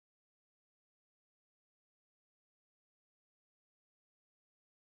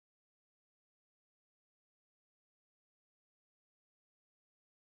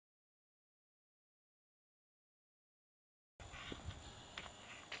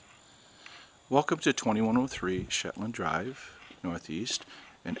Welcome to 2103 Shetland Drive, Northeast,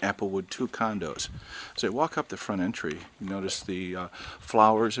 and Applewood 2 condos. As I walk up the front entry, you notice the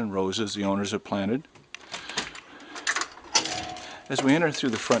flowers and roses the owners have planted. As we enter through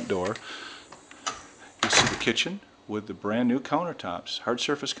the front door, you see the kitchen with the brand new countertops, hard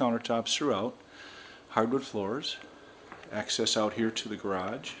surface countertops throughout, hardwood floors, access out here to the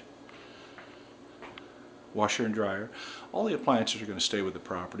garage, washer and dryer. All the appliances are going to stay with the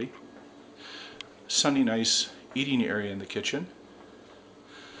property. Sunny, nice eating area in the kitchen.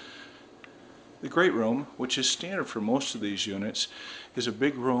 The great room, which is standard for most of these units, is a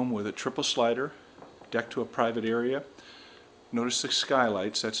big room with a triple slider, deck to a private area. Notice the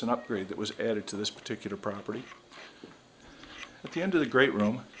skylights, that's an upgrade that was added to this particular property. At the end of the great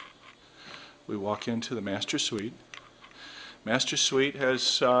room, we walk into the master suite. Master suite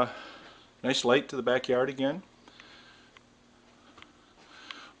has nice light to the backyard again.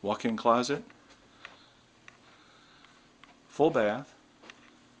 Walk-in closet. Full bath.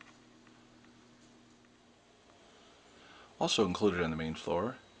 Also included on the main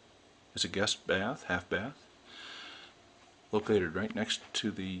floor is a guest bath, half bath, located right next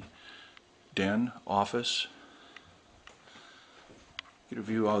to the den, office. Get a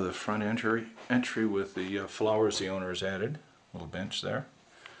view out of the front entry with the flowers the owner has added. A little bench there.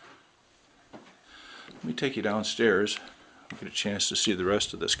 Let me take you downstairs and get a chance to see the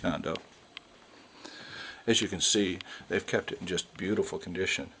rest of this condo. As you can see, they've kept it in just beautiful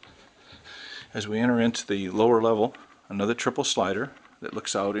condition. As we enter into the lower level, another triple slider that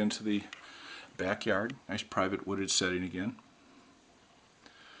looks out into the backyard. Nice private wooded setting again.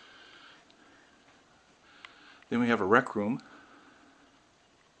 Then we have a rec room.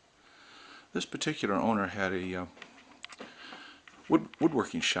 This particular owner had a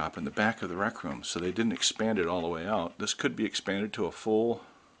woodworking shop in the back of the rec room, so they didn't expand it all the way out. This could be expanded to a full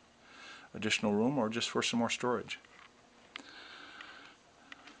additional room or just for some more storage.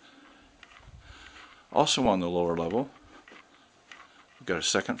 Also on the lower level, we've got a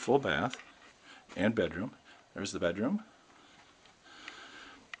second full bath and bedroom. There's the bedroom.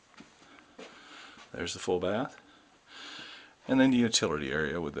 There's the full bath. And then the utility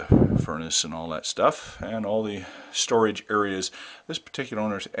area with the furnace and all that stuff, and all the storage areas. This particular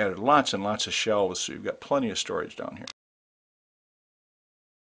owner's added lots and lots of shelves, so you've got plenty of storage down here.